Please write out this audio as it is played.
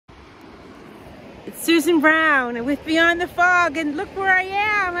It's Susan Brown with Beyond the Fog, and look where I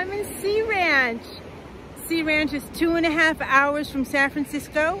am. I'm in Sea Ranch. Sea Ranch is 2.5 hours from San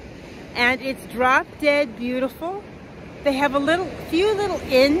Francisco, and it's drop dead beautiful. They have a few little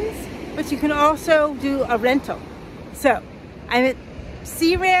inns, but you can also do a rental. So I'm at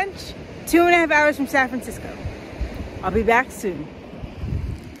Sea Ranch, 2.5 hours from San Francisco. I'll be back soon.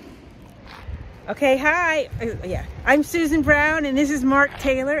 Okay, hi. Yeah, I'm Susan Brown, and this is Mark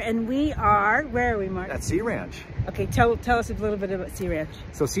Taylor, and we are, where are we, Mark? At Sea Ranch. Okay, tell us a little bit about Sea Ranch.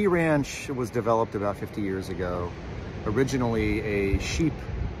 So Sea Ranch was developed about 50 years ago, originally a sheep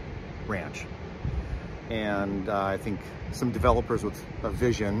ranch. And I think some developers with a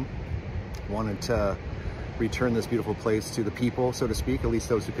vision wanted to return this beautiful place to the people, so to speak, at least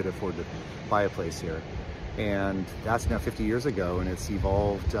those who could afford to buy a place here. And that's now 50 years ago, and it's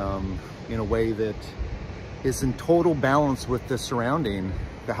evolved in a way that is in total balance with the surrounding.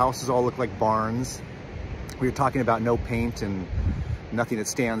 The houses all look like barns. We were talking about no paint and nothing that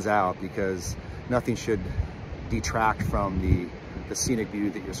stands out, because nothing should detract from the scenic beauty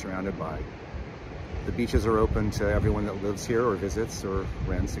that you're surrounded by. The beaches are open to everyone that lives here or visits or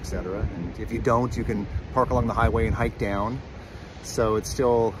rents, etc. And if you don't, you can park along the highway and hike down. So it's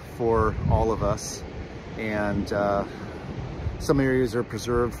still for all of us. And some areas are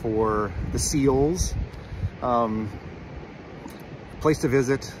preserved for the seals. Place to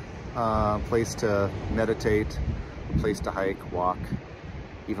visit, place to meditate, place to hike, walk,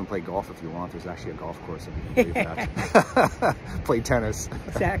 even play golf if you want. There's actually a golf course if you believe that. Play tennis.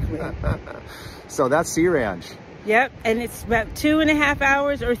 Exactly. So that's Sea Ranch. Yep, and it's about 2.5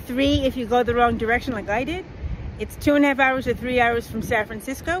 hours or 3 if you go the wrong direction like I did. It's 2.5 hours or 3 hours from San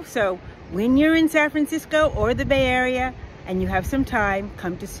Francisco. So when you're in San Francisco or the Bay Area and you have some time,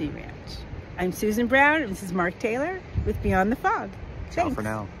 come to Sea Ranch. I'm Susan Brown, and this is Mark Taylor with Beyond the Fog. Ciao for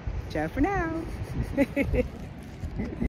now. Ciao for now.